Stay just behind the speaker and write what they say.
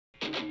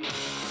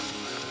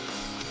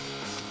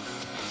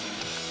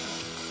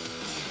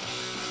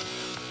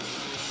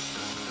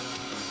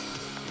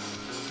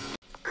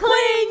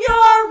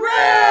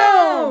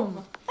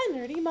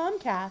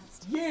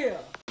Momcast. Yeah.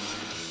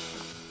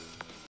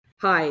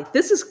 Hi,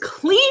 this is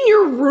Clean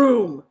Your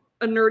Room,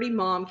 a nerdy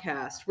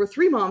momcast, where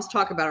three moms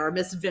talk about our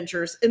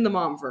misadventures in the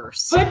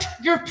momverse. Put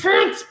your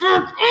pants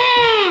back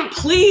on!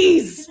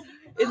 Please!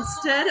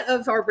 Instead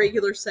of our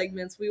regular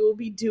segments, we will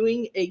be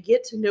doing a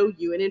get to know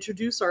you and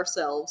introduce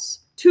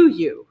ourselves to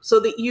you so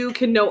that you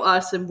can know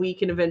us and we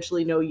can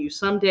eventually know you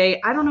someday.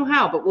 I don't know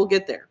how, but we'll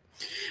get there.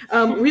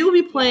 We will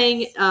be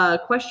playing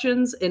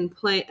questions and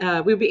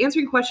we'll be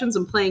answering questions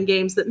and playing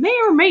games that may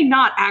or may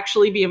not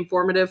actually be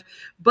informative,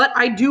 but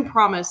I do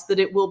promise that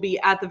it will be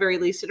at the very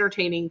least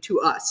entertaining to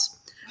us.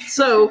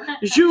 So,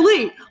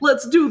 Julie,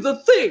 let's do the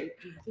thing.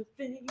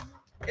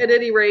 At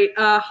any rate,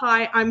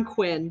 hi, I'm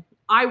Quinn.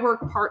 I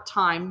work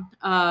part-time,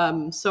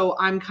 so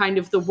I'm kind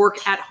of the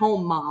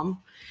work-at-home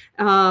mom.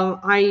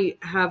 I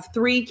have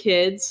three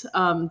kids,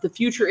 the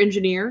future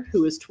engineer,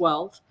 who is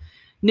 12,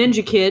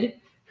 Ninja Kid,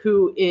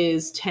 who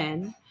is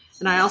 10,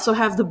 and I also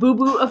have the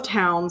boo-boo of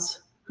towns,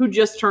 who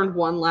just turned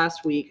 1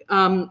 last week.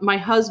 My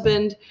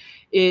husband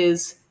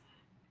is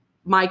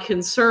my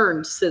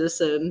concerned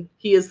citizen.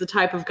 He is the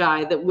type of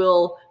guy that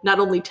will not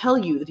only tell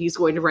you that he's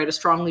going to write a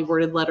strongly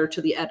worded letter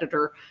to the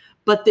editor,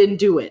 but then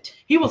do it.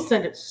 He will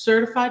send it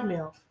certified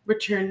mail,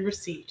 return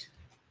receipt.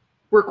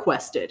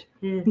 Requested.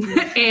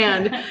 Mm-hmm.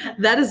 And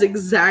that is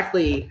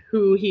exactly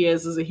who he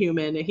is as a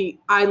human.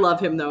 I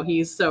love him though.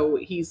 He's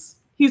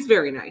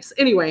very nice.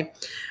 Anyway,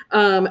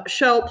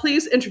 Shell,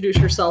 please introduce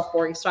yourself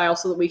boring style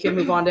so that we can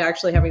move on to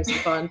actually having some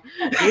fun.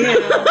 Hi,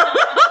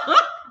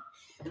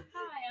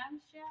 I'm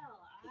Shell.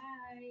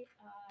 I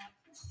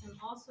am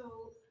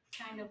also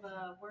kind of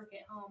a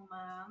work-at-home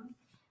mom.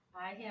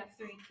 I have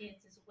 3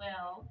 kids as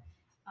well,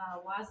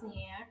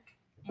 Wozniak,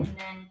 and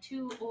then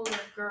 2 older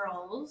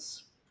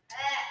girls.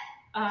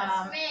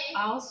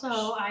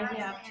 Also, I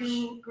have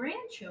 2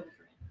 grandchildren.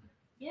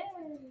 Yay!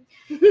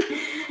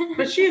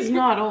 But she is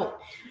not old.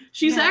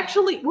 She's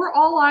we're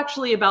all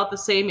actually about the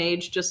same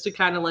age, just to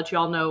kind of let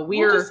y'all know.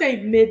 We'll just say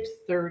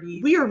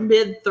mid-30s. We are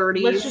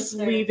mid-30s. Let's just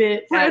leave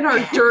it. We're in our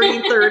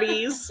dirty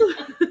 30s.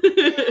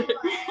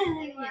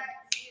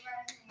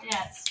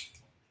 Yes.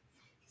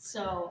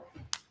 So,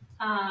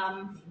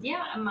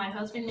 my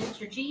husband,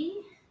 Mr.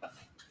 G.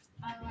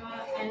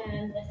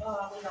 And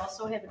we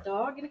also have a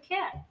dog and a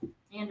cat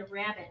and a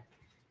rabbit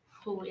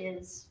who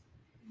is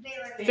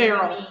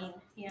very mean.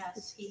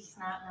 Yes, he's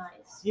not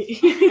nice.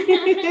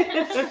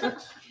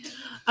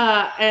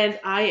 And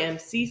I am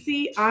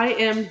Cece. I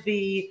am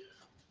the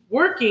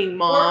working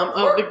mom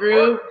of the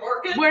group.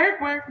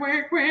 Work.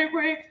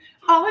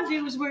 All I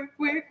do is work.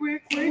 No.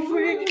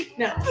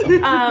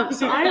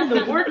 So I am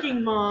the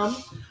working mom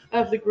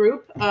of the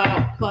group,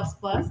 plus.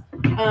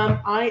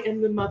 I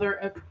am the mother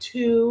of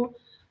 2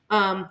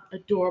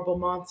 adorable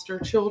monster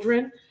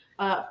children.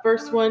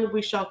 First one,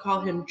 we shall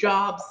call him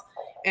Jobs,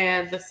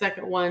 and the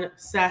second one,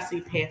 Sassy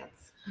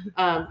Pants.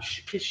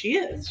 Because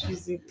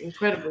she's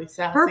incredibly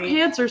sassy. Her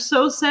pants are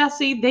so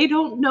sassy, they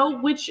don't know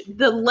which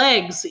the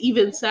legs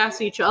even sass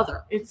each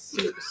other. It's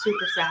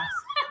super sass.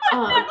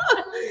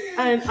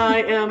 And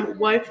I am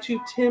wife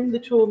to Tim the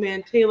Tool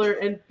Man Taylor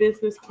and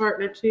business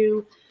partner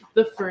to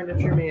the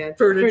Furniture Man.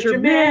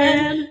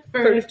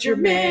 Furniture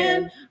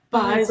Man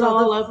buys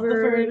all of the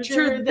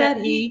furniture that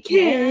he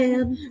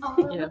can.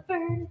 All of the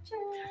furniture.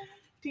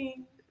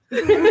 Ding.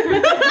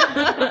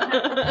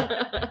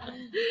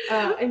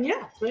 And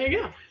yeah, there you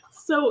go.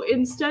 So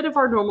instead of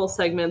our normal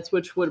segments,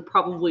 which would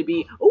probably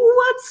be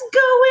what's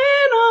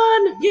going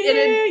on,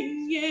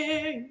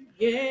 Yeah.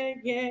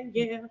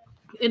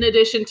 in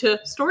addition to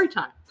story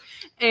time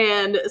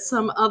and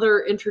some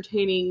other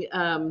entertaining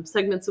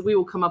segments that we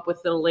will come up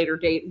with at a later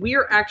date, we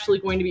are actually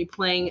going to be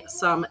playing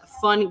some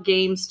fun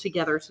games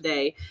together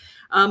today.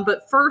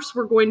 But first,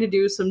 we're going to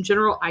do some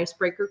general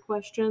icebreaker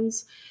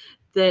questions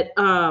that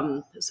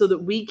so that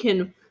we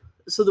can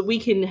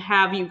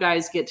have you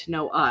guys get to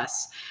know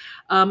us.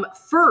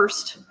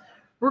 First,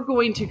 we're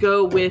going to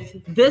go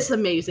with this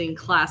amazing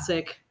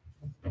classic.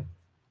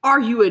 Are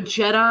you a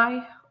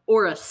Jedi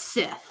or a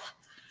Sith?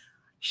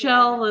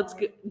 Shell, let's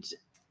go.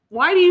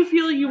 Why do you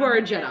feel you are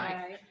a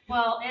Jedi?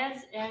 Well,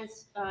 as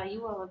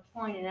you all have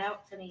pointed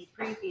out to me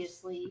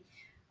previously,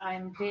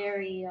 I'm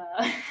very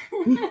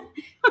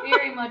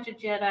very much a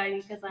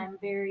Jedi because I'm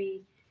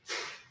very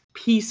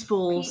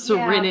peaceful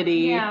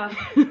serenity. Yeah.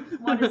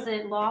 What is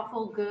it?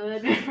 Lawful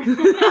good. We're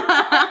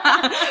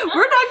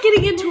not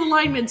getting into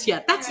alignments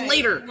yet. That's right.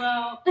 Later.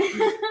 Well.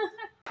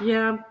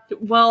 Yeah.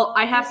 Well,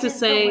 I have to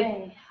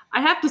say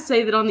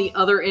that on the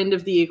other end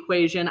of the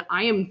equation,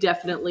 I am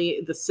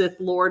definitely the Sith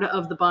Lord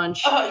of the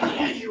bunch.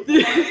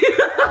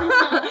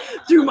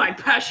 Through my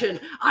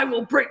passion, I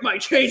will break my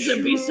chains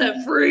and be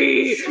set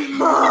free.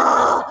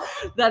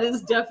 That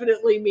is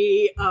definitely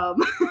me.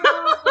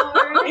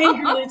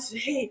 Anger leads to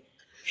hate.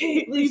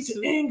 Hate leads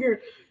to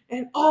anger.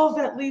 And all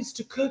that leads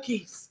to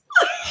cookies.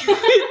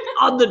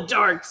 On the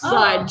dark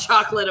side,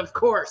 chocolate, of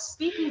course.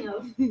 Speaking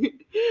of,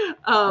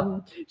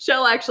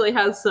 Shell actually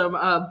has some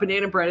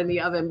banana bread in the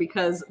oven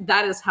because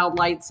that is how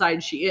light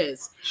side she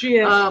is. She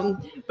is.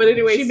 But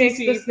anyway, she makes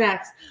the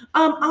snacks.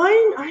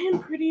 I am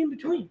pretty in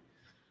between.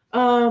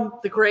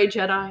 The Gray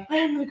Jedi. I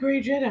am the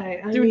Gray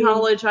Jedi. Through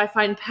knowledge, I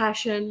find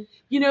passion.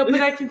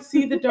 But I can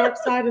see the dark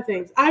side of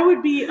things. I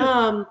would be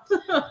what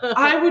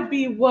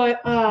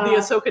the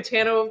Ahsoka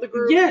Tano of the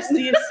group. Yes,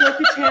 the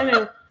Ahsoka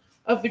Tano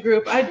of the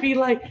group. I'd be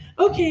like,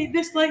 okay,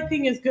 this light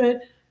thing is good,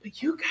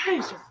 but you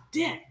guys are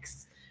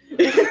dicks.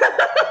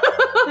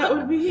 That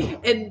would be me.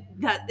 And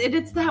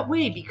it's that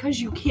way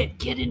because you can't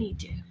get any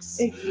dicks.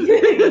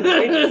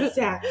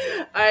 Exactly.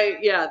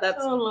 That's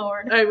Oh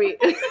Lord. I mean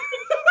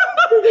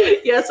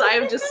yes, I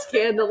have just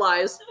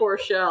scandalized poor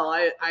Shell.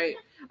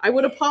 I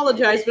would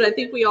apologize, but I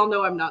think we all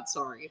know I'm not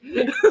sorry.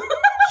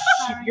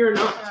 Sorry, You're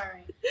not.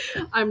 Sorry.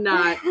 I'm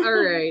not. All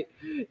right.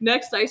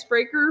 Next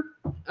icebreaker.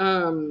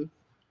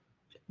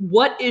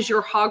 What is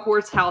your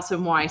Hogwarts house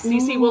and why?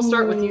 Cece, we'll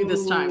start with you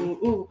this time.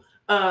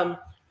 I'm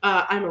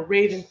a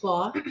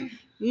Ravenclaw.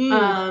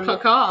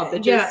 Caca,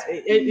 bitches. Yeah,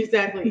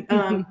 exactly.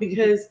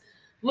 Because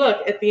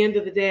look, at the end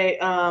of the day,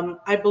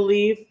 I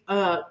believe,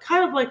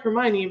 kind of like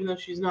Hermione, even though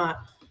she's not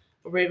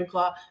a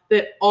Ravenclaw,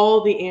 that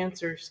all the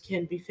answers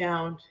can be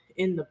found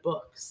in the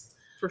books.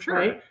 For sure.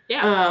 Right?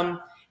 Yeah.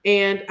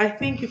 And I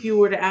think if you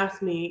were to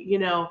ask me,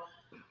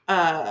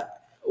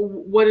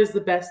 what is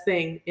the best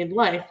thing in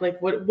life? Like,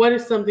 what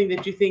is something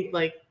that you think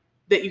like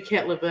that you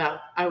can't live without?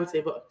 I would say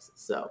books.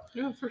 So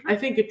Yeah, for sure. I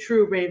think a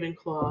true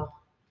Ravenclaw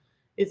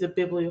is a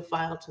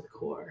bibliophile to the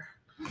core,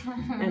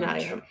 and I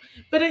am.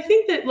 But I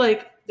think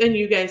that and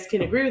you guys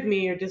can agree with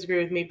me or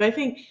disagree with me, but I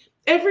think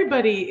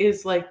everybody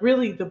is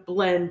really the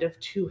blend of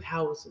two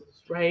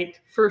houses, right?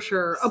 For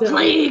sure. A So-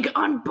 plague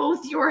on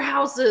both your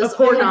houses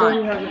A or plague on not.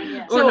 both houses.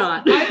 Yes. Or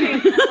not. I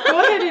think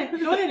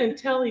go ahead and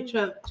tell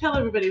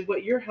everybody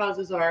what your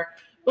houses are.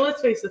 But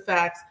let's face the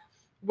facts.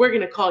 We're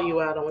gonna call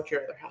you out on what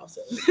your other house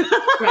is.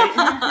 Right.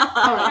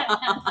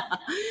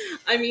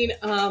 I mean,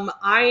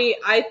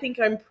 I think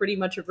I'm pretty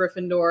much a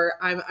Gryffindor.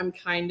 I'm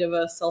kind of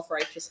a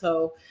self-righteous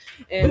hoe,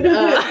 and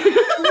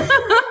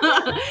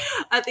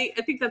I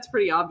think that's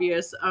pretty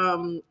obvious.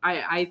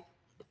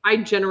 I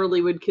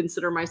generally would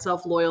consider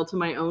myself loyal to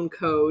my own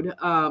code.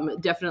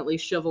 Definitely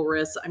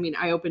chivalrous. I mean,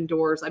 I open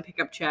doors, I pick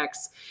up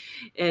checks,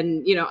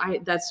 and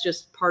that's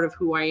just part of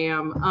who I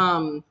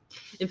am.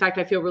 In fact,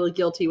 I feel really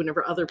guilty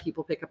whenever other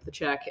people pick up the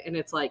check, and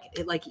it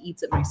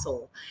eats at my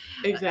soul,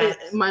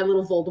 Exactly. my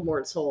little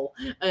Voldemort soul.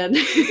 And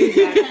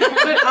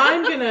But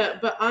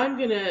I'm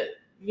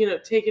gonna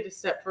take it a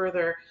step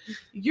further.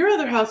 Your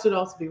other house would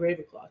also be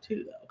Ravenclaw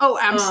too, though. oh,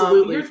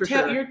 absolutely, You're for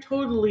sure. You're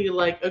totally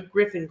like a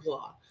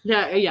Gryffindor.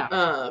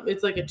 Yeah.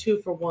 It's like a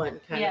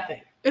 2-for-1 kind Yeah. of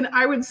thing. And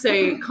I would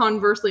say,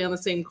 conversely, on the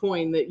same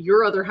coin, that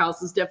your other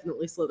house is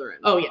definitely Slytherin.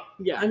 Oh yeah.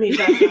 yeah. I mean,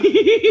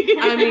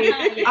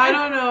 I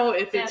don't know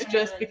if it's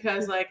just Definitely.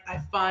 because I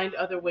find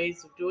other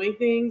ways of doing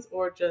things,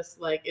 or just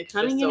it's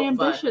Cunning just so and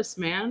fun. ambitious,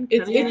 man.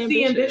 It's Cunning and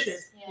the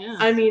ambitious. ambition. Yeah.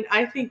 I mean,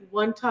 I think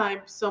one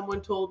time someone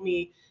told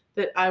me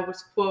that I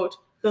was, quote,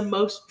 the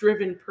most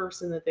driven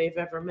person that they've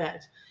ever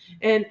met,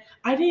 and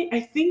I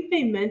think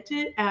they meant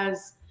it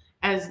as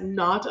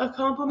not a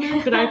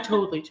compliment, but I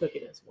totally took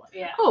it as one.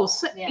 Yeah. Oh,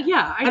 so, Yeah.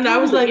 yeah. I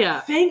was like, yeah.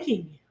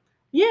 thanking you.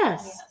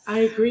 Yes. Yes. I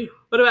agree.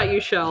 What about you,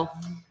 Shell?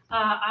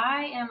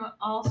 I am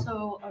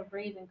also a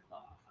Ravenclaw.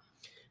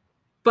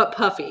 But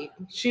Puffy.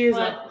 She is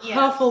But, a yes,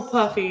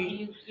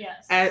 Hufflepuffy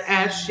yes. as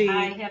I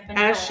have been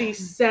told. she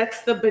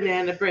sets the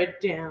banana bread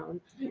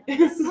down.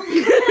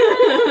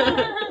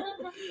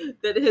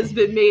 That has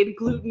been made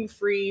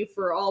gluten-free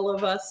for all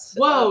of us.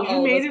 Whoa, all you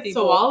of made us it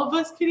people. so all of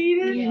us could eat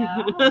it?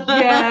 Yeah.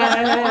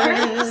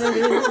 Yes.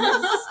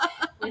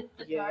 With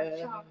the dark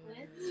Yeah.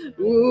 chocolate.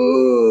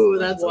 Ooh,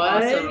 that's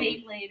What? awesome.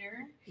 Debate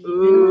later.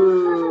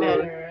 Ooh.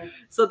 Better.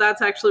 So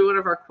that's actually one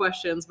of our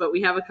questions, but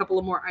we have a couple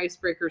of more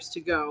icebreakers to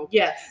go.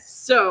 Yes.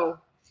 So,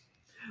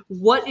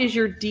 what is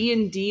your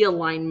D&D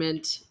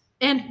alignment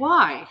and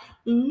why?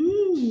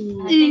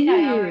 Ooh. I think I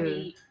Yeah.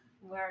 already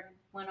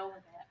went over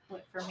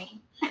that for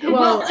me.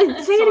 Well, say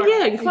it Sort of.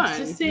 again. Come on.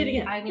 Just say it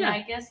again. I mean, Yeah.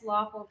 I guess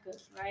lawful good,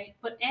 right?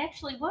 But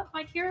actually,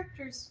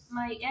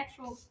 my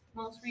actual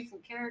most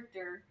recent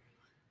character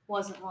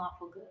wasn't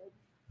lawful good.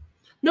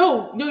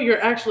 No, it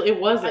I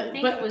wasn't.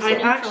 think But it was I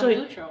actually,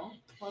 neutral,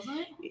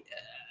 wasn't it?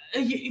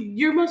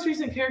 your most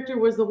recent character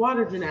was the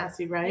Water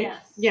Genasi, right?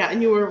 Yes. Yeah,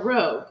 and you were a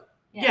rogue.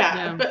 Yeah,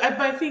 Yeah. But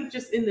I think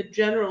just in the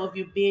general of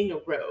you being a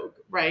rogue,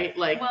 right?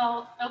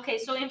 Well, okay,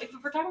 so if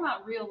we're talking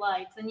about real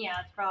life, then yeah,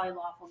 it's probably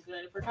lawful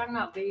good. If we're talking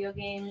about video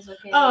games,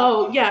 okay.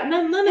 oh yeah,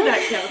 none of that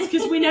counts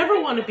because we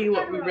never want to be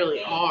what we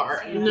really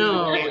are. in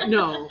No, video games.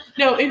 no.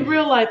 No, in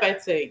real life,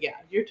 I'd say yeah,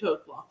 you're totally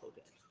lawful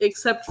good.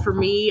 Except for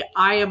me,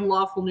 I am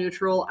lawful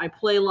neutral. I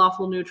play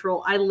lawful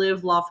neutral. I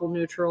live lawful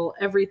neutral.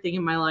 Everything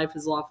in my life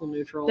is lawful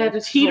neutral. That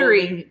is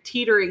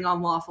teetering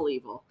on lawful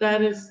evil.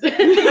 That is.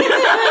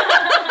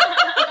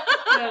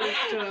 That is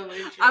totally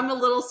true. I'm a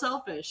little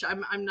selfish.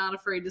 I'm not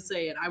afraid to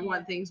say it. I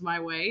want things my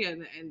way,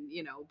 and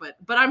but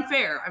I'm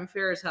fair. I'm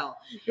fair as hell.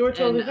 You're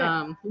totally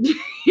And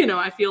fair.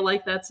 I feel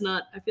like that's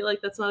not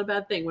a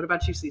bad thing. What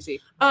about you, Cece?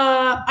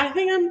 I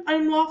think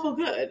I'm lawful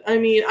good. I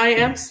mean, I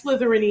am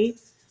Slytherin-y.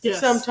 Yes.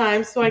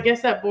 sometimes. So I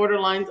guess that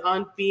borderlines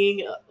on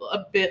being a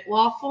bit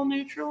lawful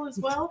neutral as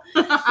well.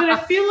 But I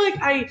feel like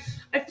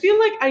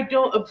I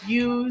don't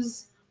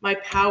abuse my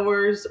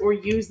powers or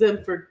use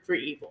them for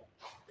evil,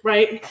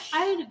 right?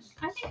 I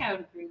think I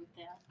would agree with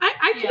that.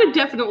 I could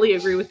definitely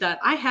agree with that.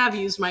 I have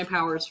used my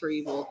powers for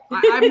evil.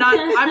 I'm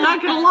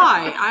not gonna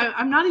lie.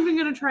 I'm not even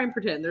gonna try and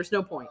pretend. There's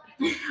no point.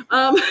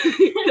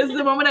 Because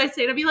the moment I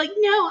say it, I'll be like,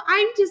 no,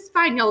 I'm just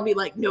fine. Y'all will be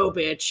like, no,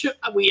 bitch,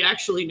 we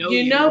actually know you.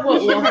 You know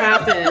what will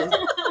happen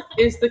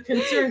is the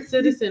concerned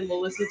citizen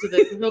will listen to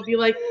this and he'll be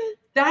like,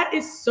 that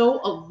is so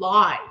a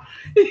lie.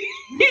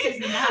 This is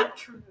not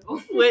true.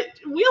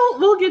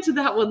 We'll get to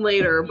that one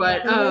later,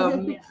 but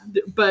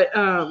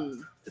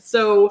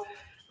so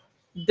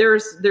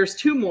there's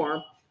two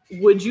more.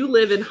 Would you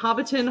live in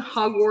Hobbiton,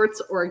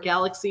 Hogwarts, or a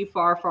galaxy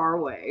far, far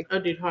away? Oh,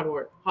 dude,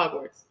 Hogwarts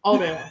all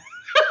day long.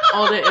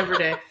 All day, every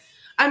day.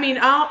 I mean,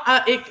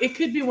 it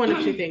could be one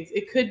of two things.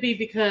 It could be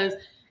because,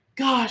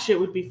 gosh, it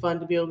would be fun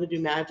to be able to do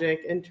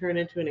magic and turn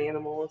into an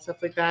animal and stuff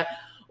like that.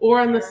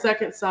 Or on the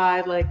second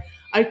side, like,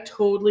 I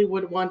totally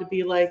would want to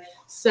be like,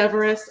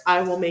 Severus,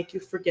 I will make you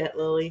forget,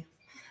 Lily.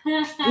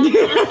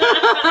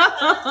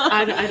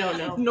 I don't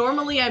know.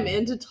 Normally, I'm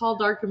into Tall,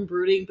 Dark, and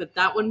Brooding, but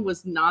that one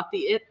was not the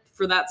it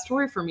for that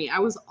story for me. I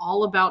was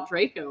all about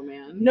Draco,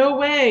 man. No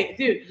way,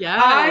 dude.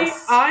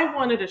 Yes. I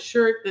wanted a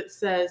shirt that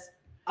says,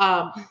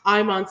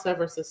 I'm on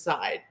Severus's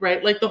side,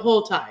 right? Like the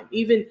whole time,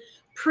 even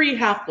pre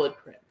Half-Blood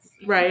Prince,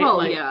 right? Well,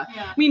 like, yeah.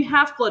 I mean,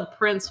 Half-Blood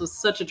Prince was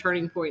such a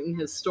turning point in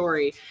his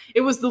story.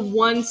 It was the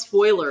one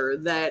spoiler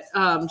that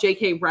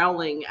J.K.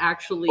 Rowling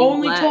actually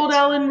told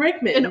Alan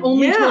Rickman. And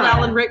only told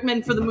Alan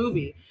Rickman for the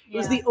movie. It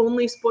was Yeah. the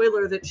only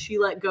spoiler that she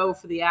let go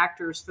for the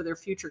actors for their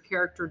future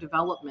character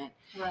development.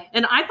 Right.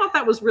 And I thought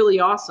that was really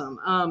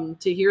awesome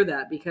to hear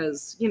that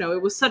because, you know, it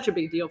was such a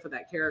big deal for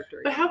that character.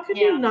 But how could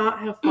Yeah. you not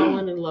have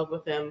fallen in love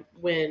with him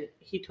when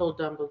he told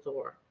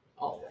Dumbledore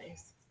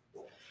always?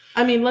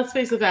 I mean, let's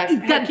face the facts.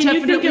 That Can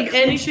you think definitely of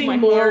clinched anything my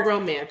more heart.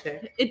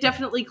 romantic? It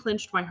definitely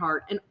clinched my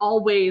heart. And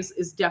always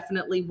is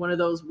definitely one of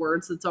those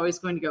words that's always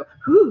going to go,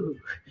 whoo.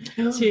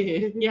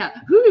 Yeah,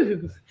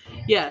 whoo.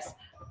 Yes.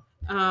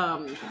 All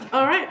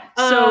right.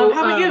 So,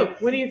 How about you?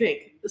 What do you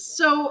think?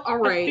 So, all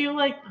right. I feel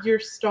like your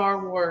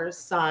Star Wars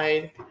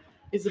side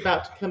is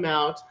about to come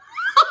out,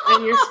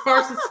 and you're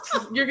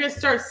going to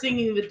start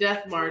singing the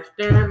Death March.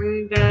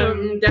 Dum,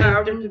 dum, dum,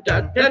 dum,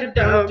 dum,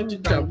 dum,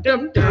 dum,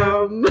 dum,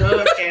 dum. Oh,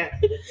 I can't.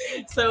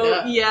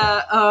 So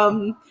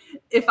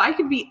if I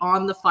could be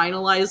on the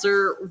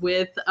finalizer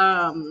with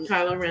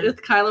Kylo Ren.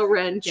 Kylo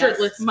Ren,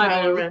 Shirtless yes, my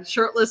Kylo boo. Ren.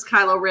 Shirtless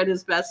Kylo Ren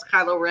is best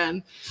Kylo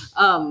Ren.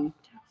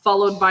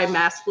 Followed by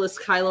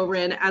maskless Kylo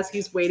Ren as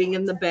he's waiting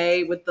in the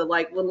bay with the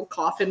like little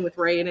coffin with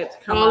Rey in it to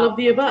come All up. of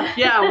the above.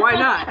 Yeah, why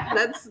not?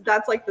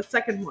 That's like the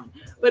second one.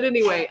 But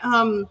anyway,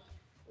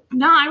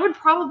 I would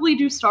probably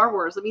do Star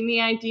Wars. I mean,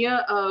 the idea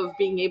of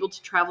being able to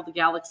travel the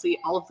galaxy,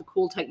 all of the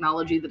cool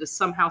technology that is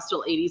somehow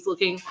still 80s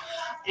looking,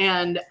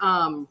 and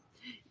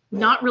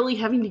not really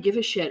having to give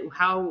a shit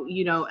how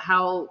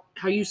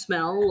you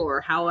smell or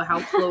how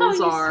clothes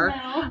You are.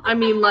 smell. I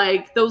mean,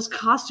 like, those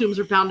costumes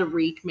are bound to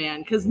reek,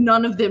 man, because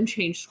none of them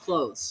changed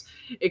clothes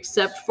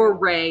except for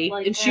Rey,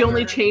 Like and she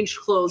only ever. changed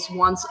clothes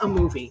once a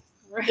movie.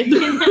 Right.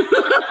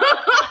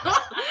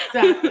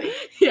 Exactly.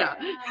 Yeah.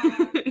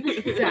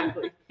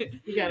 Exactly.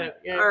 You got it.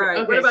 All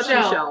right. What about you,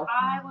 Shell?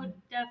 I would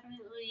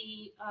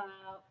definitely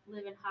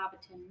live in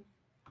Hobbiton.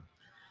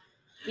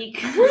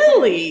 Because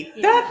Really?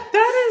 Yeah.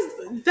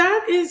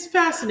 That is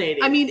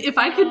fascinating. I mean, if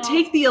I could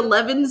take the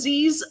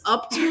 11Zs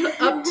up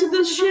to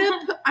the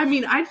ship, I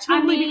mean, I'd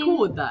totally be mean- cool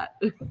with that.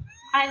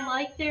 I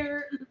like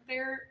their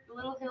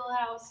little hill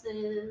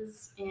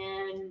houses,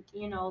 and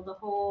you know the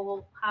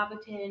whole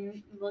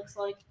Hobbiton looks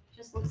like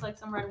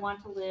somewhere I'd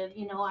want to live.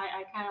 You know,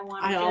 I kind of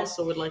want to I just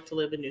also would like to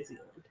live in New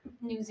Zealand.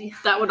 New Zealand.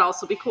 That would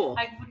also be cool.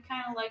 I would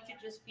kind of like to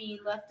just be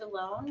left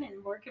alone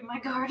and work in my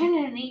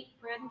garden and eat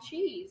bread and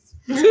cheese.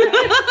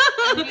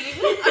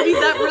 I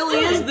mean, that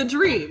really is the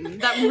dream.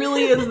 That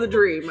really is the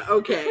dream.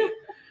 Okay.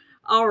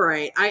 All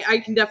right. I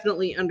can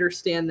definitely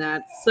understand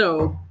that.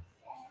 So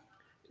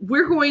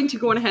we're going to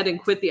go ahead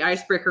and quit the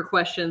icebreaker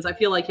questions. I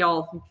feel like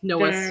y'all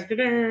know us.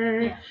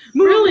 Da-da-da. Moving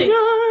Really?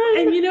 on.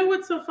 And you know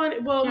what's so funny?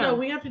 Well, Yeah. no,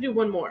 we have to do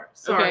one more.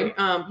 Sorry.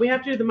 Okay. We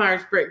have to do the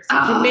Myers-Briggs.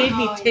 Oh, You made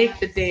me take yes.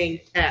 the dang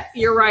test.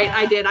 You're right.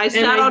 I did. I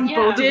sat on I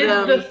both did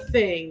of the them.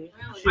 thing.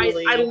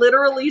 Really? Julie. I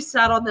literally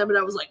sat on them and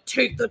I was like,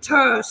 take the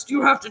test.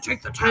 You have to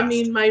take the test. I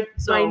mean, my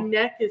So-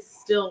 neck is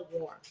still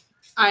warm.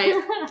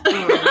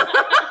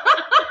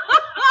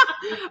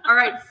 All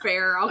right,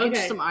 fair. I'll get you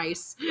Okay. some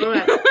ice. All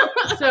right.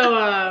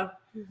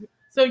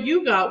 So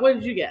you got, what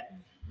did you get?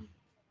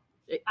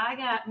 I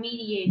got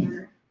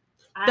mediator.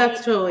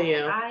 That's totally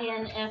you.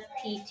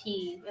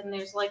 INFPT, and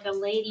there's like a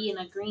lady in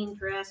a green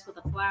dress with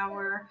a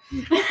flower.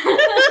 Yeah,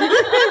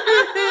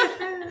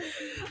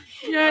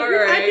 All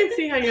I right. can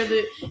see how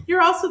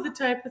you're also the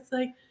type that's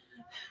like,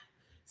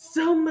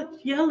 so much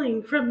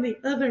yelling from the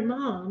other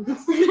moms.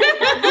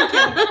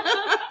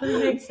 That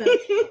makes sense.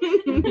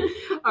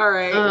 All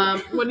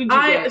right. What did you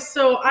get?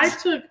 So I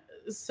took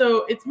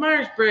so it's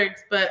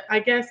Myers-Briggs, but I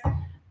guess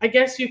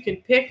you can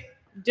pick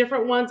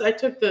different ones. I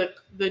took the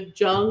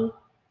Jung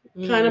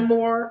kind of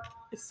more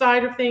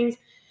side of things.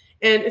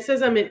 And it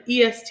says I'm an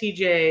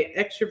ESTJ,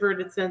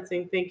 extroverted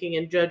sensing, thinking,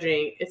 and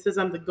judging. It says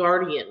I'm the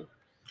guardian.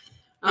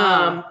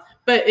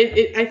 But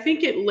I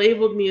think it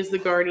labeled me as the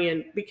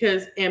guardian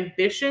because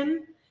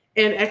ambition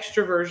and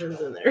extroversion's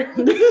in there.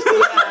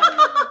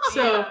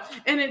 So,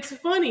 and it's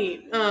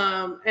funny,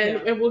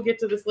 and we'll get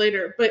to this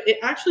later, but it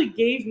actually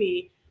gave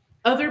me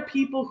other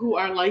people who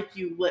are like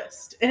you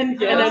list.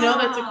 And I know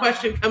that's a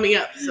question coming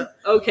up. So.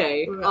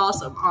 Okay,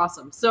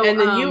 awesome. So, and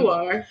then you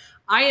are.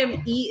 I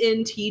am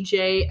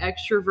ENTJ,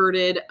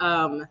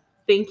 extroverted,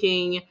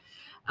 thinking,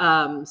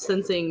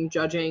 sensing,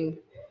 judging,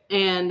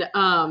 and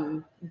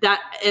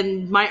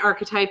and my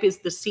archetype is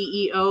the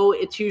CEO.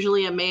 It's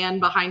usually a man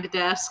behind a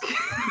desk.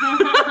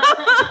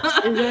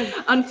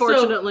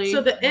 Unfortunately.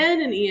 So the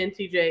N in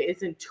ENTJ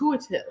is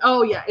intuitive.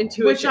 Oh yeah,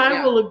 intuition. Which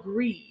I will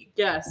agree.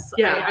 Yes.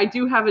 Yeah. I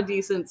do have a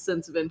decent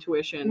sense of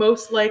intuition.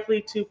 Most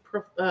likely to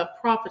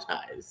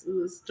profitize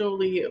is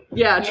totally you.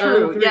 Yeah,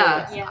 true.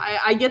 Yeah. Yeah.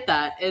 I get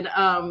that. And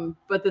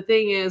but the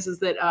thing is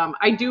that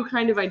I do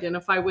kind of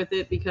identify with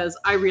it because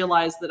I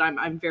realize that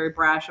I'm very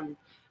brash, I'm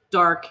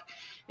dark,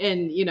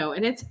 and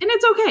and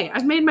it's okay.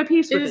 I've made my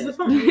peace with it. It is the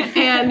fun.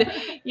 And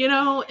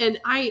and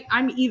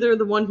I'm either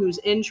the one who's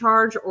in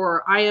charge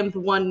or I am the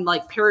one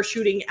like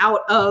parachuting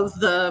out of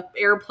the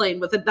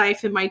airplane with a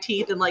knife in my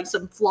teeth and like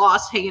some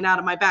floss hanging out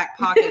of my back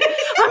pocket.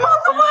 I'm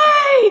on the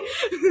way.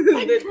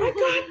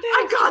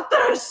 I got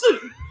this.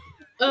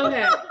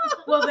 Okay.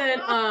 Well then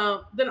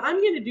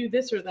I'm gonna do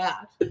this or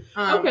that.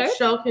 Okay.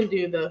 Shell can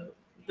do the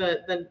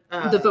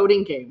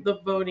voting game.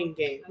 The voting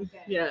game.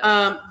 Okay.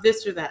 Yeah.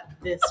 This or that.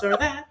 This or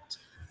that.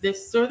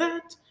 This or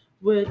that.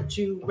 Would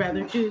you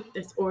rather do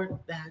this or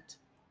that?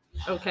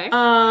 Okay.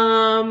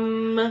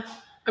 I'm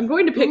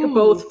going to pick Ooh.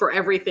 both for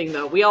everything,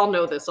 though. We all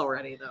know this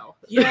already, though.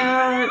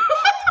 Yeah.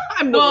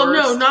 I'm the Well,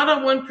 worst. no, not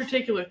on one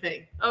particular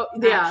thing. Oh,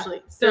 yeah.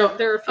 Actually. So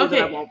There are a few okay,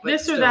 that I won't. But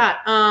this still. or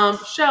that.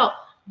 Shell,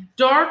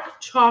 dark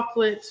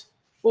chocolate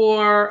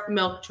or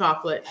milk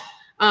chocolate.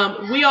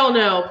 We all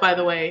know, by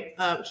the way,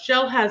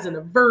 Shell has an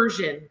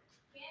aversion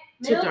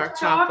to Milk dark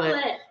chocolate.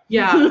 chocolate.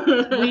 Yeah,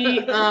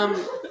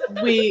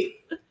 we.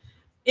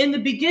 In the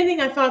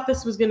beginning, I thought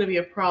this was going to be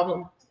a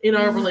problem in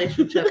our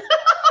relationship,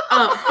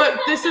 but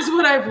this is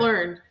what I've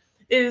learned: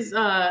 is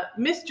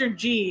Mr.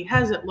 G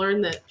hasn't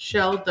learned that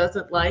Shell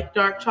doesn't like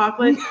dark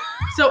chocolate.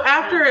 So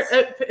after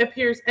it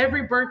appears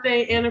every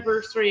birthday,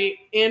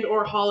 anniversary, and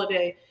or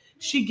holiday,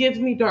 she gives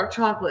me dark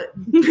chocolate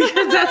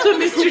because that's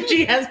what Mr.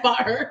 G has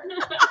bought her.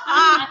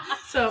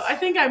 So I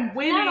think I'm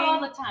winning. Not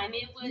all the time.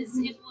 It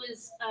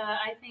was.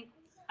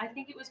 I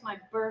think it was my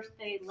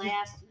birthday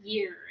last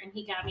year, and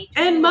he got me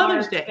 2 And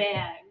Mother's large Day.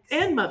 bags.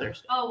 And Mother's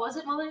Day. Oh, was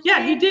it Mother's Yeah,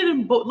 Day? he did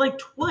them like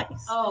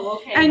twice. Oh,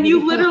 okay. And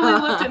you literally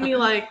looked at me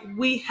like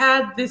we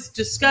had this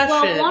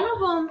discussion. Well, one of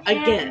them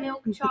had again.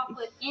 milk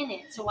chocolate in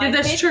it, so Yeah, I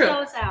that's picked true.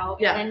 those out.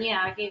 Yeah. And then,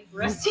 I gave the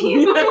rest to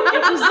you.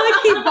 It was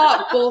like he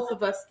bought both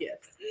of us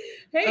gifts.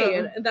 Hey,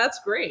 and that's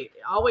great.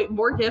 Always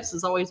more gifts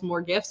is always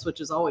more gifts, which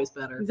is always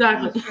better.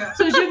 Exactly.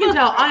 So as you can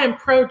tell, I am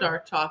pro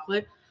dark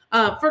chocolate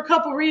for a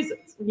couple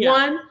reasons. Yeah.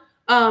 One,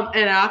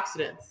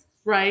 antioxidants,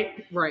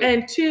 right? Right.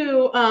 And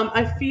two,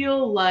 I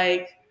feel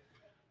like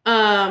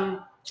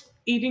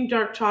eating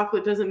dark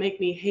chocolate doesn't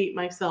make me hate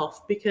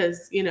myself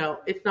because,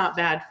 it's not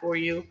bad for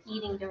you.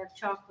 Eating dark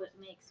chocolate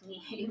makes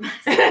me hate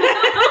myself.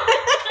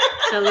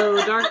 Hello,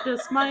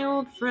 darkness, my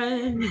old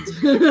friend.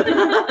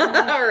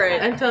 All right.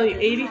 I'm telling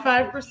you,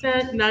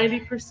 85%,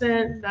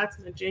 90%, that's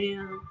my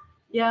jam.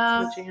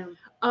 Yeah. That's my jam.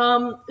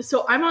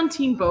 So I'm on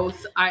team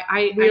both.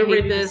 I We hate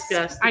already this.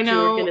 discussed that I you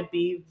know. were going to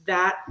be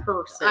that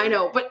person. I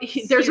know, but there's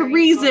a Seriously.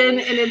 reason,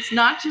 and it's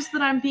not just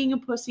that I'm being a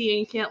pussy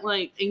and can't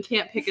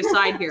pick a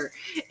side here.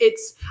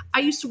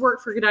 I used to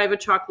work for Godiva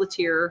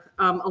Chocolatier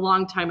a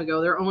long time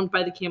ago. They're owned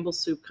by the Campbell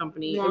Soup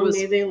Company. Long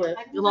may they live.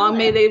 I didn't know Long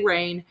may that. they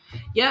reign.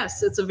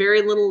 Yes, it's a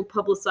very little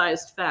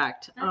publicized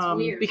fact. That's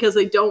weird. Because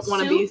they don't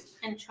want to be. Soup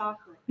and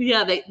chocolate.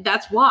 Yeah,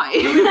 that's why.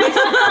 You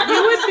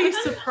would be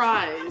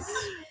surprised.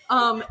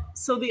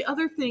 So the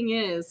other thing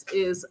is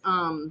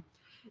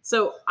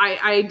so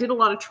I did a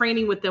lot of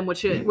training with them,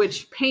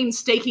 which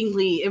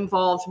painstakingly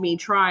involved me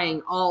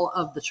trying all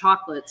of the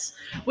chocolates,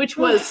 which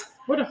was,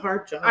 What a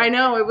hard job. I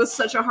know, it was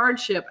such a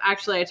hardship.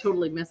 Actually, I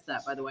totally missed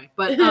that, by the way.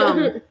 But,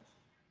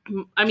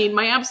 I mean,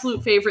 my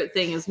absolute favorite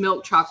thing is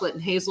milk chocolate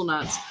and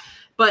hazelnuts.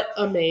 But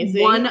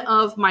Amazing. one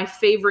of my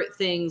favorite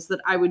things that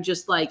I would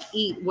just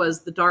eat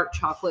was the dark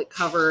chocolate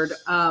covered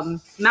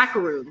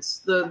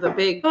macaroons, the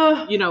big,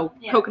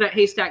 Yeah. coconut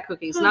haystack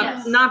cookies.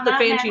 Yes. Not the Not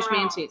fancy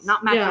macarons. schmancy,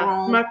 not Yeah,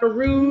 macaron,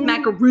 macaroon.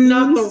 macaroons,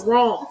 Not the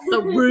wrong.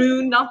 the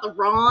rune, not the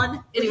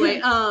ron. Anyway,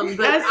 but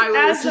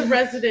As a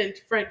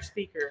resident French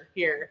speaker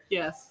here,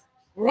 yes,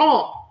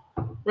 wrong,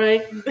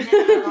 right?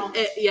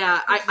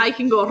 Macarons. I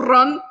can go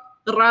run,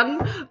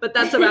 run, but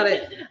that's about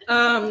it.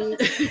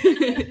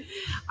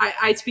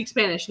 I speak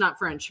Spanish, not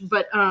French.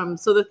 But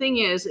so the thing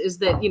is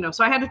that,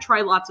 so I had to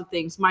try lots of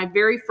things. My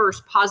very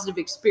first positive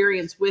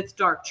experience with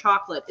dark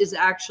chocolate is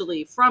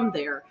actually from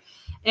there.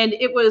 And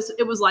it was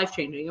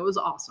life-changing. It was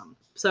awesome.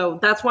 So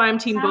that's why I'm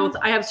team both.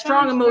 I have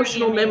strong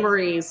emotional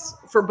memories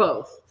for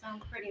both.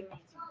 Sounds pretty amazing.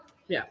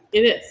 Yeah,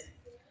 It is.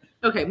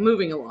 okay,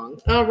 moving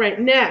along. All right,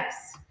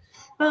 next.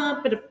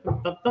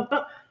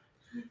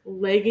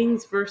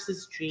 Leggings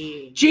versus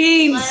jeans.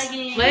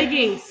 Jeans.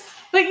 Leggings.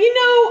 But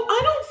I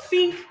don't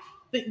think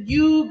that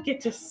you get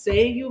to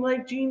say you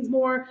like jeans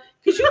more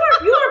because you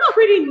are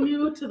pretty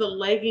new to the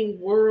legging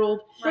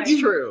world. Right. That's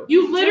true.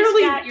 You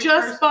literally got your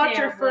just first bought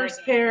pair your of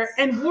first pair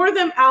leggings. and wore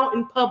them out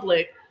in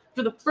public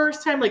for the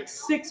first time like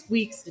 6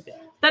 weeks ago.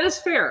 That is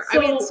fair.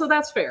 So- So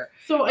that's fair.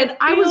 So And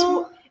I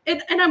was,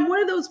 and I'm one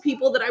of those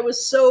people that I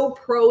was so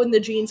pro in the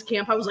jeans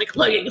camp. I was like,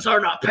 leggings are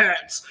not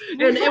pants,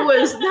 and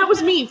that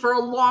was me for a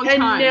long and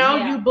time. now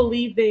Yeah. you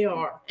believe they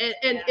are. and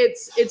Yeah.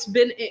 it's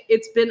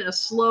been a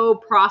slow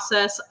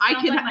process. I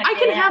Sounds can like my I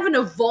can dad. have an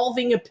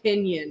evolving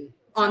opinion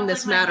on Sounds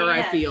this like my matter.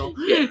 I dad. feel.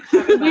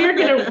 We're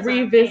gonna Leggings are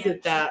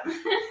revisit pants.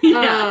 that.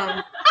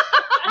 Yeah.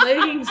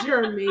 Leggings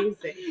are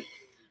amazing.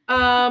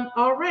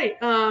 All right.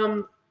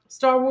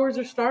 Star Wars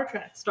or Star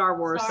Trek? Star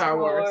Wars. Star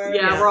Wars.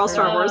 Yeah, we're all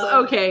Star Wars.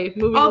 Okay,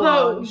 moving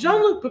Although along.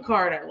 Jean-Luc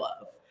Picard, I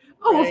love.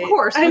 Oh, right? of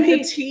course. I With mean,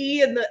 the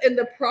T and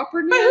the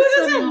properness. but who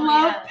doesn't and-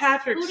 love yes.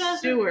 Patrick Who doesn't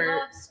Stewart?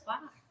 love Spock?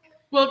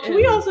 Well, can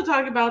we And- also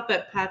talk about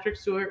that Patrick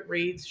Stewart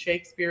reads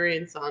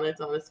Shakespearean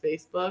sonnets on his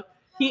Facebook?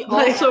 He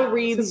Like, also it's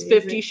reads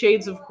amazing. 50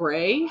 Shades of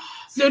Grey.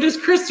 So does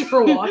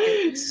Christopher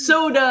Walken.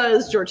 So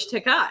does George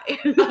Takei.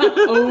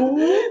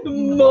 Oh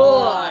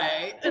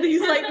my! And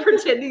he's like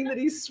pretending that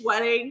he's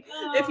sweating.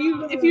 If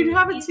you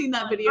haven't seen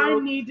that I video,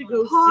 need to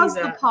go pause see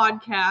the that.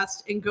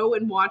 podcast and go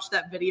and watch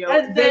that video,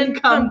 And then then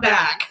come come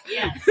back.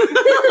 Yes.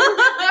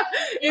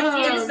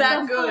 It's Um,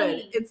 that so good.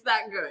 funny. It's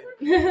that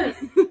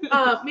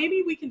good.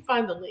 Maybe we can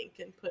find the link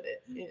and put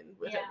it in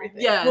with Yeah.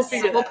 everything. Yes, We'll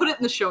figure we'll that put it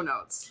in the show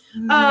notes.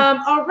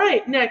 All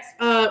right, next.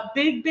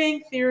 Big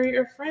Bang Theory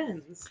or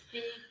Friends?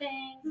 Big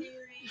Bang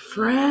Theory.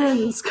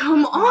 Friends,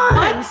 come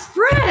on,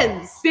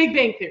 Friends. Big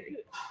Bang Theory.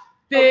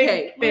 Big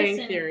Okay, Bang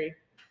listen. Theory.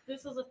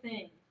 This is a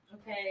thing,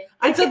 okay?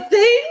 It's a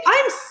thing.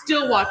 I'm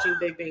still watching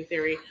Big Bang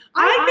Theory.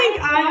 I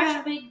think I've I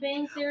watched Big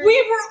Bang Theory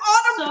We were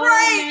on a so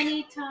break.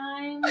 many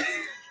times,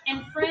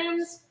 and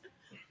Friends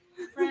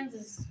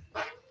is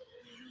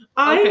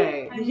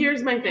Okay.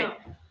 Here's my thing.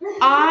 no.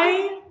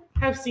 I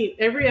have seen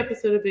every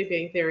episode of Big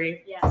Bang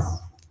Theory Yes,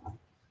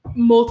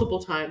 multiple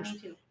times. me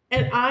too.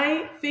 And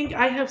I think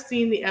I have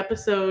seen the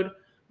episode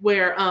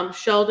where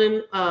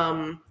Sheldon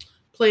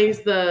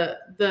plays the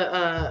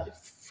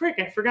frick,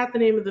 I forgot the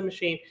name of the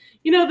machine.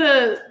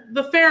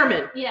 The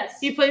Fairman. Yes.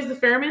 He plays the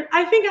Fairman.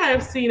 I think I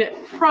have seen it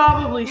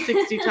probably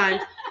 60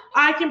 times.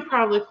 I can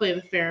probably play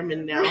the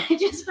Fairman now,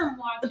 Just from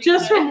watching.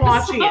 Just that from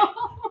watching it.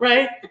 episode.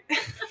 right?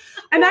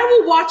 And I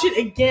will watch it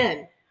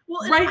again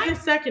Well, and right I-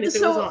 this second if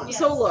it was on. Yes,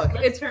 So look,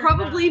 let's it's turn it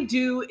probably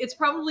due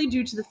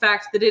to the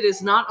fact that it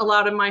is not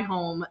allowed in my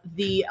home.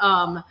 The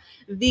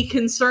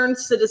concerned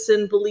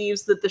citizen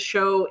believes that the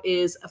show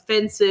is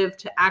offensive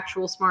to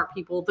actual smart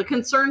people. The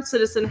concerned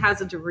citizen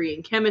has a degree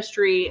in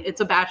chemistry.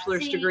 It's a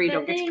bachelor's See, degree. the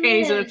Don't get your thing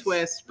panties in a is-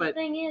 twist, The but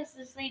thing is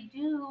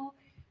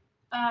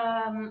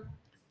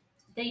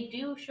they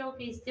do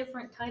showcase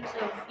different types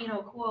of,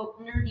 quote,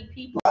 nerdy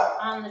people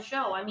on the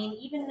show. I mean,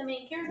 even the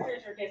main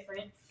characters are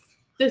different,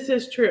 This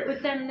is true.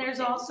 but then there's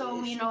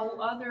also,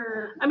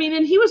 other. I mean,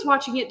 and he was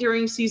watching it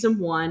during season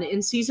 1,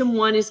 and season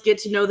 1 is get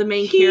to know the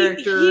main He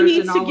characters.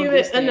 needs and to all give of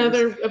these it things.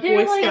 another a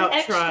They're Boy like Scout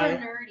extra try.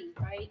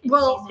 nerdy, right? in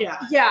Well, season yeah.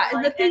 one. Yeah,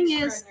 and the Like thing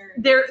extra is,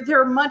 nerdy.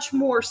 they're much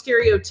more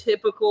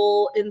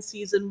stereotypical in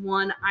season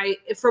 1.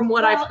 From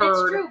what I've Well,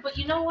 heard. It's true, but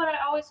you know what I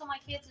always tell my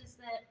kids is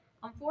that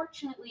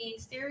unfortunately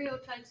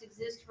stereotypes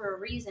exist for a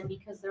reason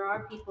because there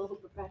are people who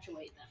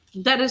perpetuate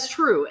them. That is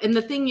true. And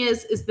the thing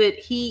is that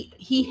he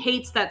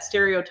hates that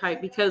stereotype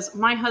because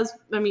my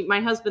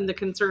husband, the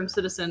concerned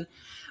citizen,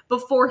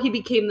 before he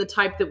became the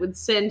type that would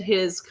send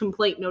his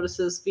complaint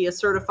notices via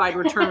certified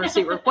return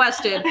receipt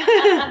requested,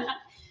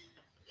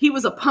 he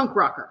was a punk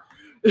rocker.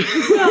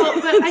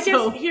 Well, but I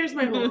So- guess here's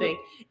my whole thing,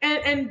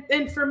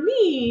 and for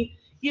me,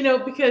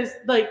 because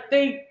like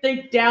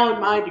they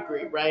down my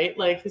degree, right?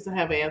 Like, because I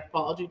have an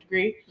anthropology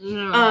degree,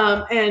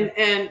 Yeah.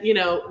 and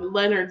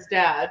Leonard's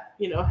dad,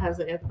 has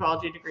an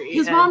anthropology degree.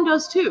 His and mom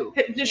does too.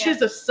 She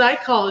has a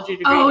psychology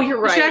degree. Oh, you're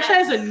right. She actually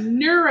has a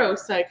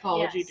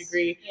neuropsychology Yes.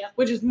 degree, Yep.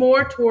 which is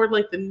more toward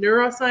like the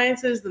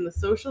neurosciences than the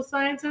social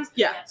sciences.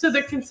 Yeah. So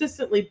they're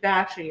consistently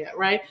bashing it,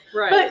 right?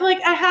 Right. But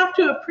like I have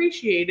to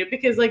appreciate it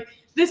because like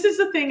this is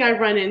the thing I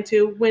run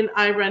into when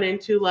I run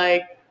into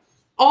like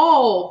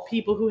all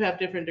people who have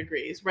different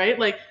degrees, right?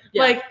 Like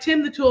Yeah. like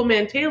Tim the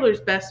Toolman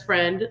Taylor's best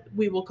friend,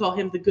 we will call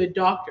him the good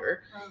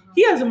doctor. Mhm.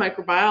 He has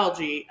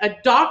a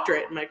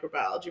doctorate in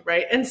microbiology,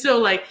 right? And so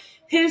like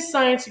his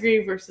science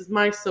degree versus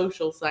my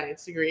social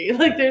science degree,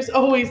 like there's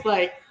always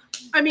like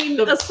I mean,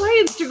 a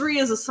science degree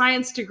is a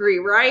science degree,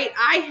 right?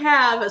 I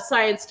have a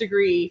science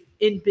degree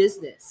in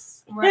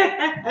business.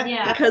 Right.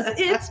 Yeah. Because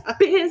it's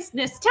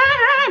business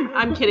time.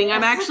 I'm kidding.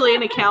 I'm actually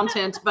an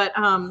accountant, but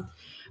no.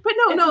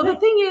 The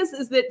thing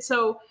is that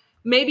so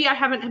maybe I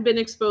haven't been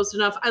exposed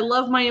enough. I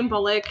love my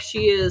Embolic.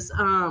 She is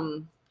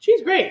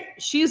She's great.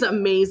 she's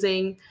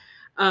amazing.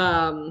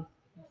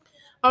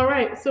 All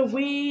right, so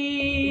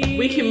we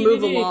We can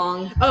move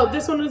along. Oh,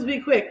 this one was be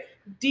quick.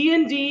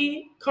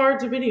 D&D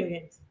cards or video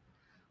games?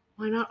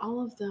 Why not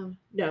all of them?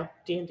 No,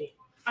 D&D.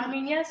 I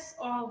mean, yes,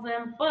 all of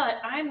them, but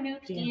I'm new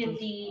to D&D.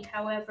 D&D.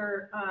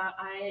 However,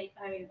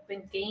 I've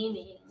been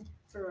gaming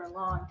for a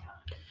long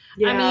time.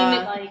 Yeah. I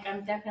mean, Like,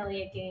 I'm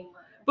definitely a gamer.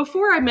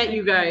 Before I met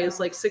you guys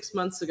like 6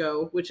 months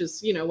ago, which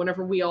is,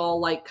 whenever we all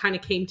like kind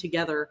of came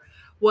together,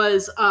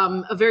 was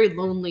a very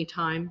lonely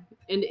time.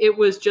 And it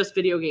was just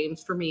video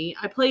games for me.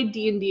 I played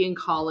D&D in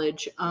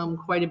college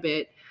quite a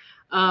bit.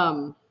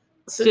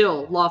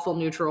 Still lawful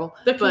neutral.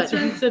 the but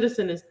Concerned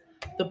Citizen is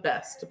the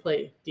best to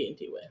play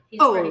D&D with. He's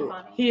Oh, pretty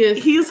funny.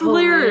 he's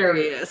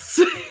hilarious.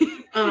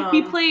 Um,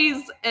 He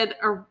plays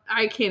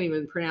I can't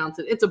even pronounce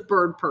it. It's a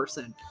bird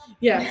person.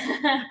 Yeah.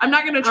 I'm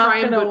not going to try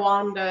and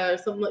Wanda or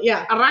something like,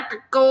 yeah.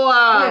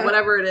 Arakakoa, Yeah.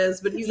 whatever it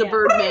is, but he's a Yeah.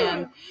 bird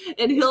man,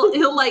 and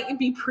he'll like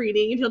be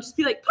preening, and he'll just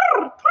be like,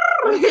 purr,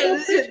 purr.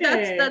 And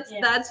Yeah.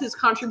 that's his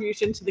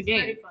contribution to the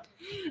game. Pretty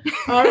funny.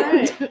 All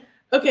right.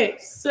 Okay,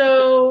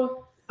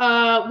 so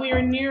we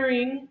are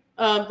nearing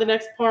the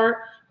next part.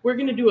 We're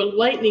going to do a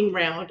lightning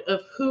round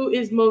of who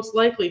is most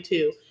likely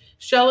to.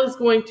 Shell is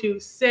going to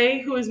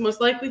say who is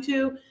most likely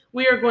to.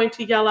 We are going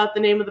to yell out the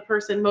name of the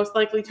person most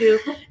likely to,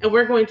 and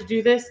we're going to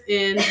do this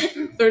in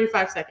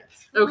 35 seconds.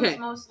 Okay. Who's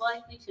most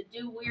likely to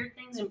do weird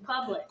things in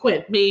public?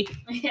 Quinn. Me,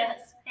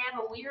 Yes. Have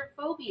a weird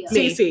phobia.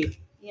 Me. Cece,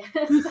 Yes.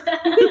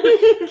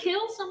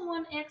 Kill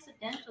someone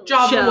accidentally.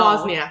 Jobs Shell.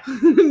 Wozniak.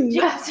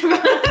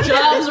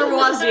 Jobs or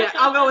Wozniak.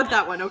 I'll go with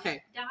that one.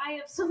 Okay. Die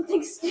of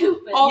something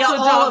stupid. Also Yeah,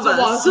 all Jobs of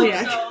us.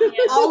 Wozniak. So,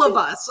 yes, All of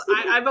us.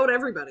 I vote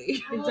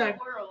everybody. rule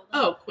Exactly. the world.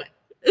 Oh, Quinn.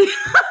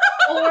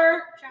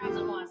 Or Jobs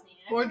and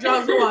Wozniak. Or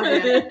Jobs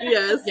Wozniak.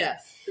 Yes.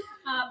 Yes.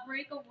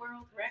 Break a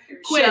world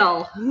record. Quinn.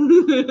 Shell.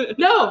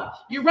 No,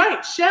 you're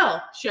right.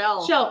 Shell.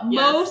 Shell. Shell.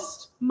 Yes.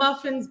 Most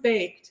muffins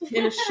baked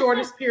in the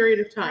shortest period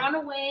of time. Run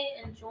away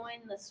and join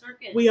the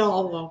circus. We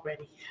all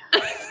already.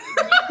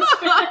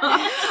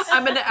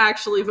 I'm gonna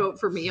actually vote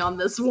for me on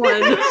this one.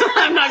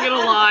 I'm not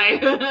gonna lie.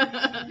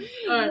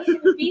 All right.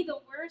 Be the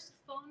worst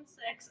phone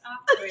sex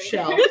operator.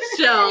 Shell.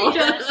 Shell.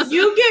 Yes.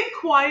 You get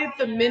quiet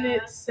the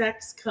minute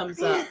sex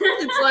comes up.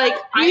 It's like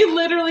We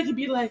literally could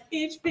be like,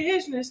 it's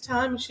business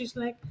time. And she's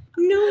like,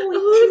 no,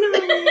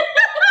 it's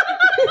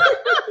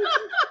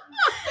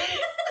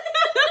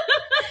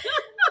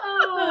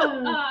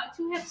not.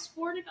 To have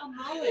sported a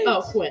mullet.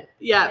 Oh, Quinn.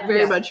 yeah,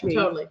 very Yeah, much me.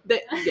 Totally.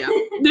 Yeah.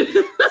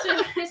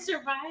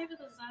 Survive the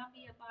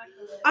zombie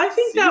apocalypse. I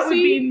think that would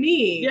be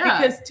me.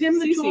 Yeah. Because Tim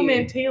the Cece.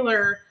 Toolman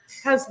Taylor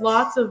has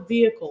lots of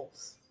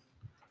vehicles.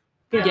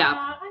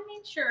 Yeah. I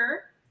mean,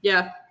 sure.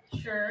 Yeah.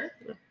 Sure.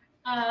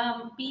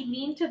 Be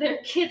mean to their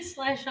kid /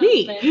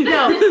 Me. husband.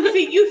 No,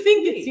 see, you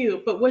think it's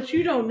you, but what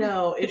you don't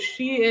know is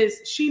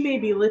she may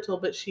be little,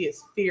 but she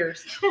is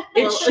fierce.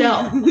 It's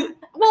Shell.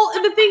 Well,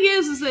 and the thing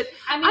is that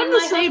I mean, I'm the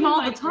my same husband all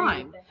might the agree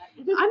time. with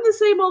that. I'm the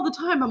same all the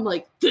time. I'm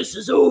like, this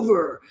is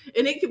over,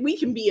 and we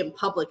can be in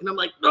public, and I'm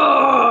like,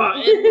 oh,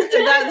 and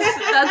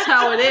that's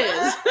how it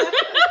is.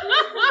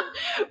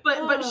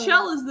 but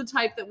Shell is the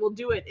type that will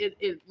do it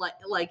in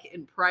like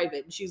in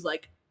private, and she's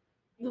like,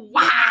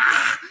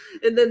 wow,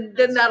 and then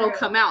That's that'll true.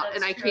 come out, That's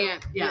and I true.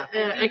 can't. Yeah,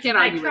 Yeah. I can't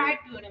I argue with tried it.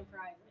 to do it in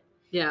private.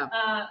 Yeah.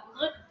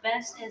 Look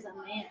best as a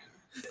man.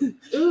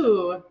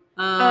 Ooh.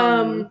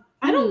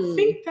 I don't hmm.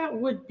 think that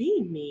would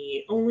be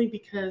me, only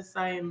because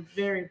I am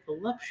very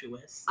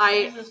voluptuous.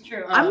 This is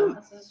true.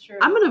 This is true.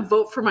 I'm gonna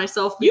vote for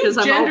myself You because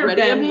I'm gender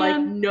already a bend man. like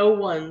no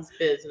one's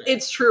business.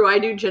 It's true. I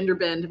do gender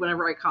bend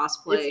whenever I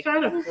cosplay. It's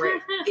kind of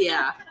great.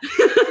 Yeah.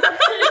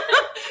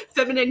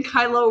 Feminine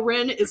Kylo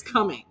Ren is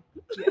coming.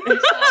 So,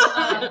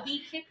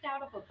 be kicked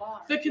out of a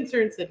bar. The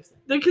Concerned Citizen.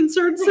 The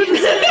concerned citizen.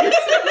 So wait,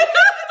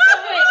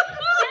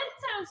 that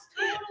sounds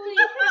totally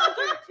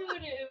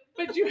counterintuitive.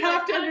 But you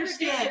have to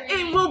understand,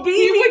 It will be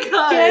he would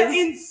because get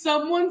in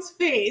someone's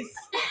face,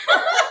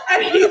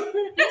 and he,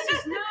 This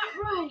is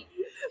not right.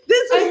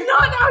 this is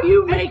not how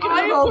you make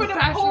I it am old going to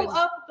pull fashioned.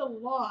 up the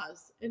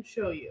laws and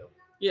show you.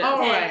 Yeah.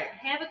 All Have- right.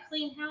 Have a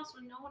clean house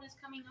when no one is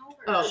coming over.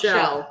 Oh,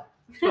 Shell.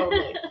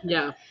 Totally.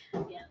 Yeah.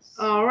 Yes.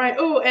 All right.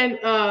 Oh, and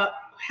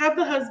have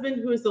the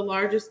husband who is the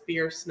largest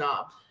beer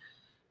snob.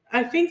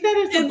 I think that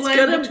is a It's blend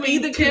gonna be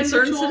between the Tim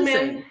Concerned Toolman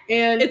Citizen.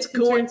 and It's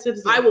Concerned going-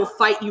 Citizen. I will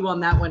fight you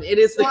on that one. It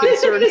is the Why?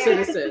 concerned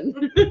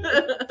citizen.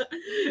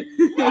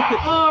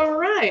 All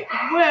right.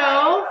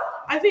 Well,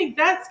 I think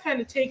that's kind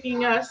of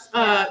taking us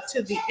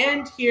to the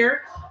end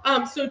here.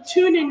 So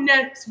tune in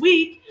next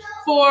week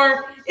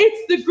for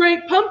It's the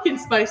Great Pumpkin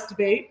Spice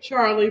Debate,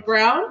 Charlie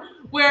Brown,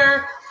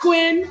 where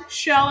Quinn,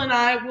 Shell, and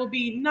I will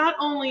be not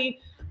only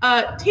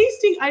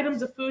tasting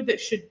items of food that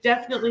should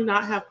definitely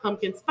not have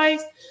pumpkin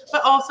spice,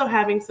 but also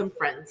having some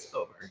friends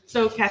over.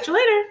 So catch you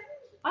later.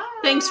 Bye.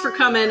 Thanks for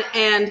coming,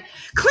 and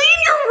clean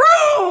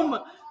your room.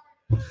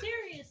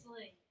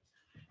 Seriously.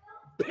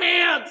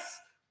 Pants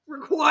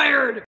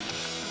required.